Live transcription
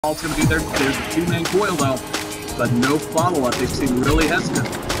It's going to be there's a two-man coil though, but no follow-up. They seem really hesitant.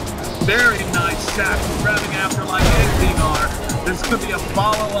 Very nice shot, grabbing after like anything are. There's going to be a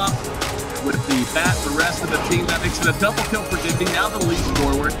follow-up with the bat. The rest of the team that makes it a double kill for Ding. Now the lead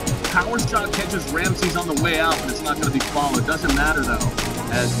forward. Power shot catches Ramsey's on the way out, but it's not going to be followed. Doesn't matter though,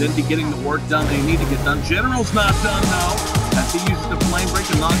 as Dindy getting the work done they need to get done. General's not done though, as he uses the flame break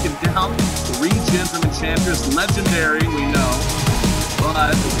to knock him down. 3 gens from Enchantress, legendary, we know.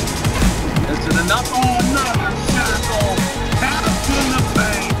 But is it enough? Oh, another shackle! Taps in the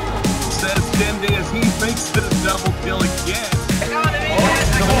bank, says Dindy as he makes it a double kill again.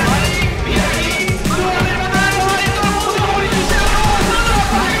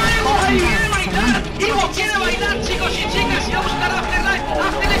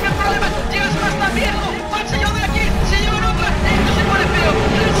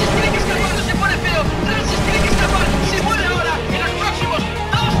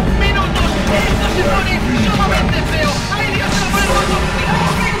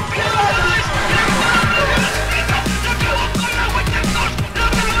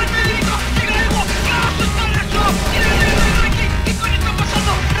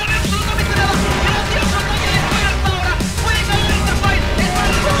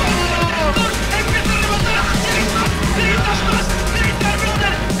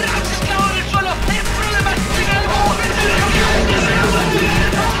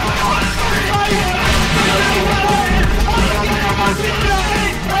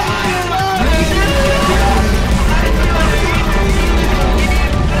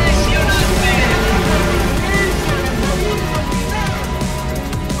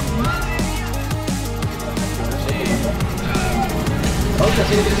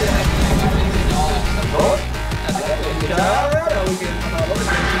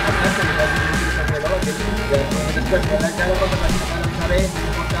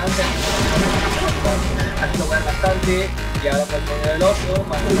 Bastante y ahora con el oso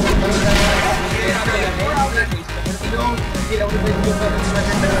más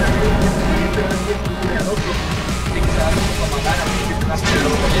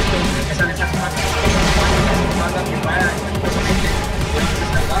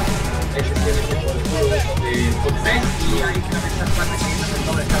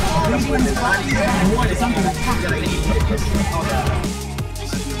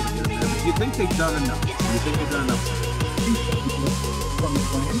You think they've done enough? You think they've done enough?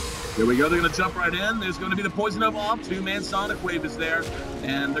 Here we go, they're going to jump right in. There's going to be the Poison Nova off. 2-man Sonic Wave is there.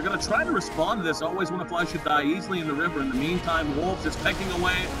 And they're going to try to respond to this. Always Wanna Fly should die easily in the river. In the meantime, Wolves is pecking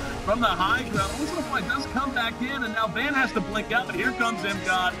away from the high ground. Always Wanna Fly does come back in, and now Van has to blink out. But here comes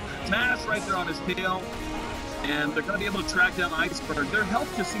MGod. Mash right there on his tail. And they're going to be able to track down Iceberg. Their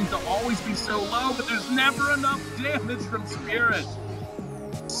health just seems to always be so low, but there's never enough damage from Spirit.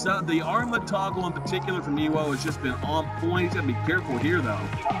 So the armlet toggle in particular from Ewo has just been on point. He's got to be careful here though.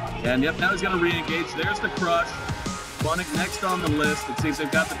 And yep, now he's going to re-engage. There's the crush. Funnick next on the list. It seems they've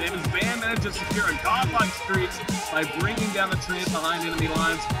got the damage. Van managed to secure a godlike streak by bringing down the train behind enemy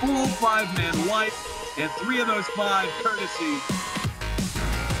lines. Full 5-man wipe, and 3 of those 5 courtesy.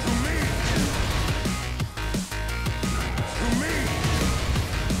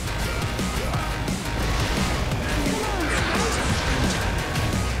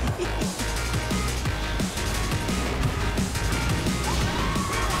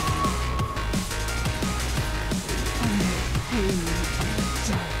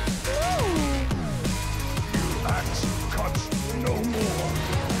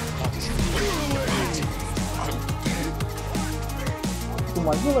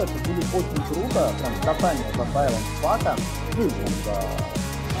 Могила, это будет очень круто, прям катание за Тайлом Фака.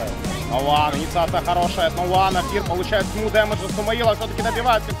 Нолан, инициация хорошая от Нолана, Фир получает сму дэмэджа, Сумаила все-таки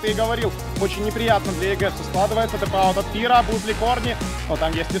добивает, как ты и говорил. Очень неприятно для ЕГЭ все складывается, ТП от Фира, будут ли корни, но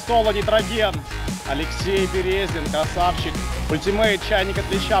там есть и соло, нитроген. Алексей Березин, красавчик. Ультимейт, чайник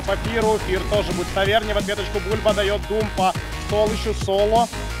от Леща по Фиру, Фир тоже будет в таверне, в ответочку Бульба дает Дум по Солыщу, соло.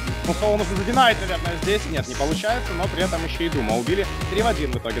 Ну, соло нужно задинать, наверное, здесь. Нет, не получается, но при этом еще и Дума убили. 3 в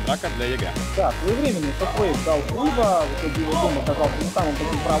 1 в итоге драка для ЕГЭ. Да, своевременный шоквейв дал Бульба, в итоге его Дум оказался не самым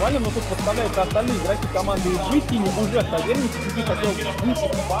таким провалом, но тут подставляются остальные игроки команды из Финем уже в таверне, среди хотел выше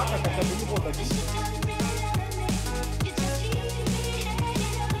Фака, хотя бы его добить.